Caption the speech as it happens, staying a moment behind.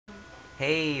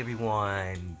Hey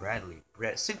everyone,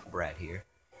 Super Brad here,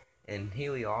 and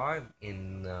here we are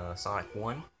in Sonic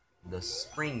 1, the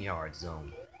Spring Yard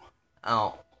Zone.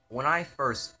 Now, when I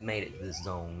first made it to this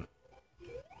zone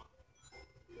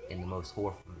in the most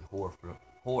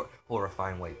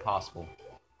horrifying way possible,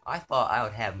 I thought I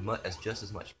would have just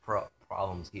as much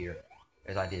problems here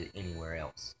as I did anywhere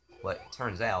else. But it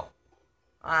turns out,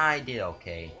 I did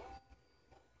okay.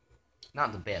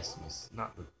 Not the best,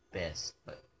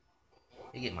 but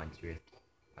you get my drift,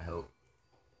 I hope.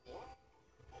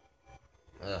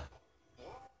 Ugh.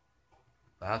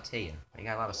 But I'll tell you, I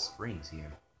got a lot of springs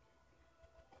here.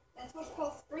 That's what's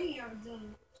called spring yard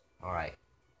zone. Alright.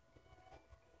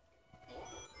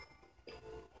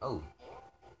 Oh.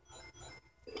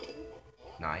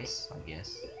 Nice, I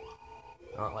guess.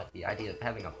 I don't like the idea of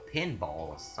having a pinball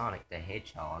with Sonic the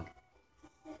Hedgehog.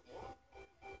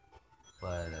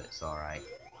 But it's alright.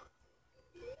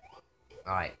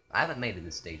 Alright, I haven't made it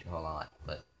this stage a whole lot,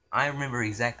 but I remember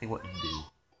exactly what to do,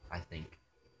 I think.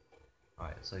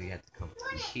 Alright, so you have to come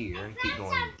through here and keep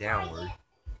going downward.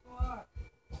 Come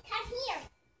here.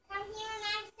 Come here and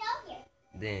I'm still here.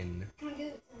 Then,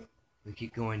 on, we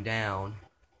keep going down.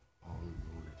 Oh,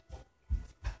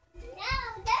 No,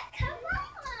 come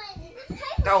on.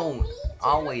 don't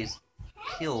always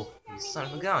kill these son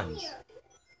of a guns.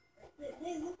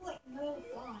 They look like no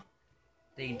fly.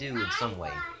 They do in some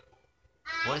way.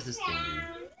 What does this thing do?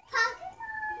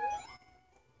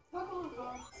 Pokemon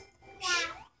cards.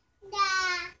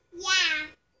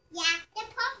 Yeah, the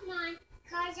Pokemon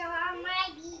cards are on my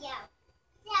video.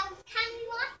 So come and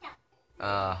watch them.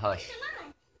 Hush. Come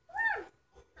on.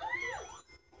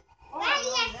 Daddy,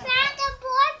 I found a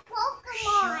board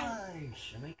Pokemon.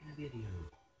 Shush, I'm making a video.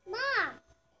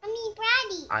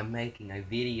 Brady. I'm making a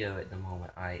video at the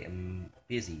moment. I am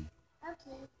busy.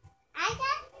 Okay. I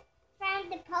got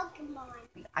found the Pokemon.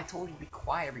 I told you to be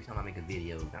quiet every time I make a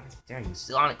video. God dang,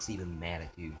 Sonic's even mad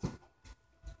at you.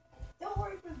 Don't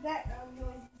worry for the background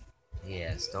noise.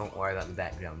 Yes, don't worry about the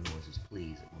background noises,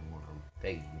 please. I'm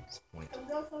begging you at this point.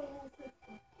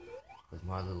 Because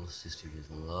my little sister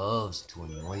just loves to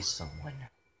annoy someone.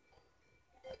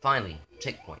 Finally,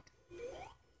 checkpoint.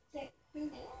 Check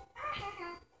food.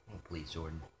 Oh, please,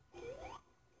 Jordan.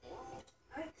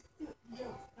 I do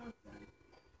jokes, don't I?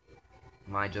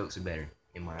 My jokes are better,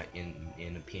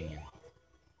 in opinion.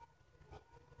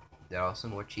 They're also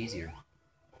more cheesier.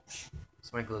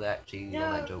 Sprinkle that cheese on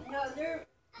that joke. No, they're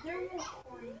more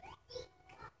corny.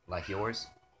 Like yours?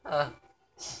 Oh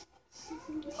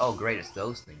great, it's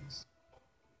those things.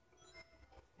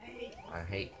 I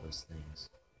hate those things.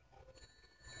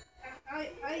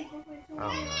 I I don't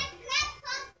know.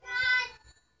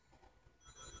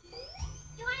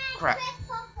 Crap.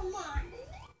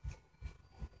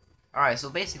 Alright, so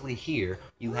basically here,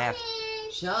 you have...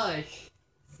 Shush!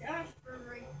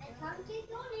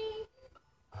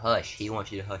 Hush, he wants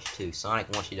you to hush too. Sonic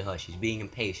wants you to hush, he's being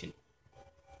impatient.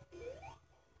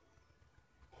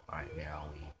 Alright, now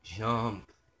we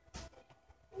jump.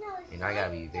 And I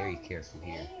gotta be very careful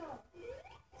here.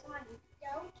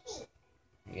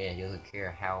 Yeah, he doesn't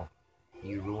care how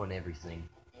you ruin everything.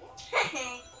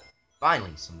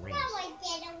 Finally, some rings.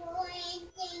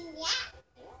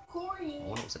 Corny. I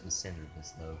wonder what's at the center of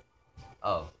this, though.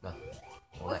 Oh, nothing.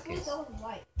 Well, that case,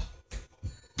 White?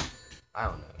 I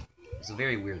don't know. It's a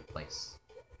very weird place.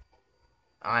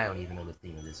 I don't even know the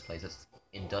theme of this place. It's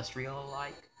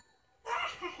industrial-like?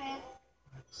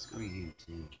 Screw you,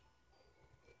 too.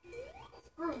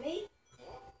 Screw me?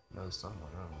 No,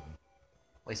 someone, I don't know.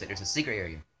 Wait a sec, there's a secret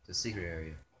area. It's a secret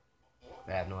area.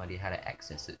 But I have no idea how to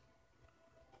access it.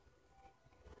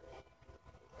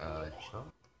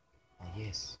 Jump? Oh,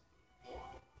 yes.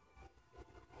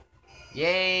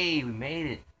 Yay, we made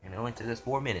it! And it only took us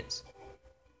 4 minutes.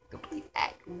 Complete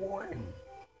Act 1.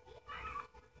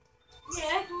 Yeah,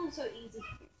 that one's so easy.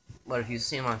 But if you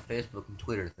see my Facebook and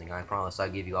Twitter thing, I promise I'll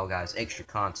give you all guys extra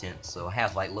content. So I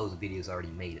have like loads of videos already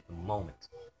made at the moment.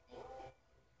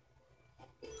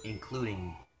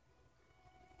 Including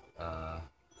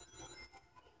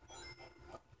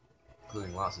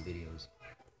lots of videos.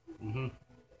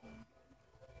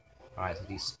 Alright, so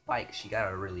these spikes, you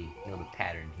gotta really know the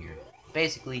pattern here.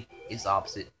 Basically, it's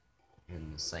opposite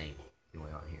and the same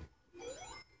going on here.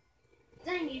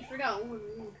 Dang, you forgot one.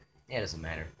 Yeah, it doesn't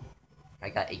matter. I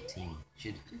got 18.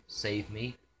 Should save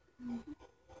me.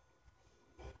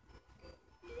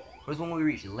 Where's when we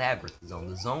reach Labyrinth Zone?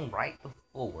 The zone right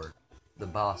before the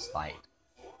boss fight.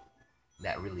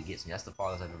 That really gets me. That's the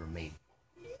farthest I've ever made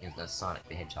in the Sonic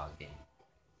the Hedgehog game.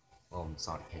 Well, in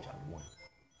Sonic the Hedgehog 1.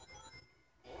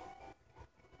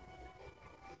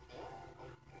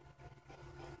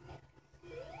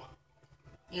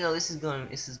 You know, this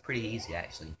is pretty easy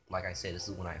actually. Like I said, this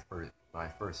is when I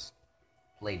first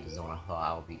played the zone. I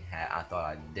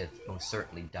thought I'd most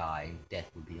certainly die, and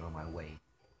death would be on my way.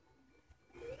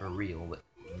 For real, but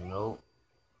no.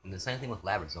 And the same thing with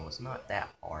Labyrinth Zone. It's not that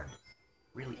hard.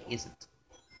 It really isn't.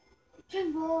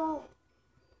 Pinball.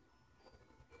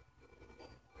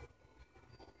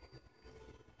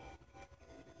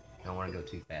 I don't want to go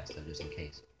too fast though, just in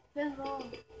case. Pinball.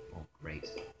 Oh, great.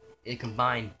 It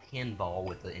combined pinball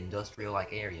with the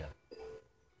industrial-like area.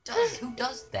 Who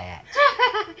does that?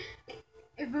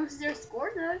 It boosts their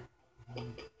score though.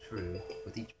 True.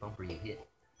 With each bumper you hit.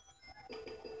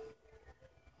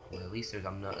 Well, at least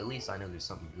at least I know there's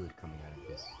something good coming out of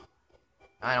this.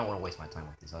 I don't want to waste my time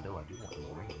with this, although I do want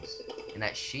those rings. And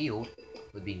that shield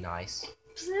would be nice.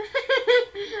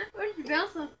 Where'd you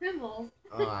bounce off pinballs?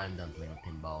 Oh, I'm done playing with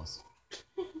pinballs.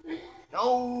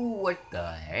 Oh, what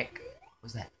the heck?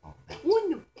 What's that all about?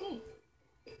 Wonderful.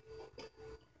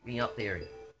 Me up there.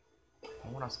 I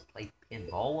want us to play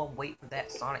pinball. I'm waiting for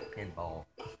that Sonic pinball.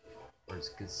 Or it's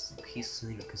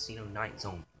Casino Night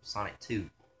Zone Sonic 2.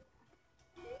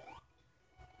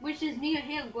 Which is me and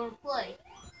him going to play.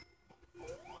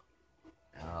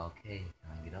 Okay,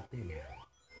 I get up there now.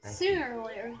 Thank Sooner or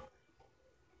later.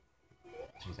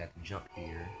 Just have to jump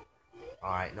here.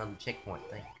 Alright, another checkpoint,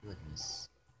 thank goodness.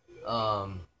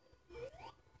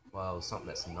 Well,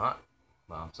 something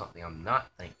I'm not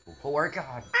thankful for.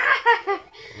 God!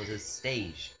 What was this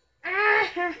stage?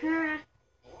 Thank you.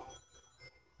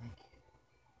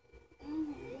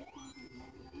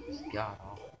 God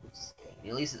awful.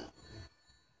 At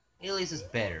least it's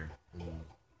better than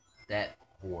that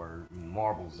or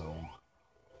Marble Zone.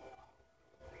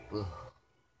 Ugh.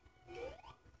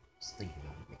 Just thinking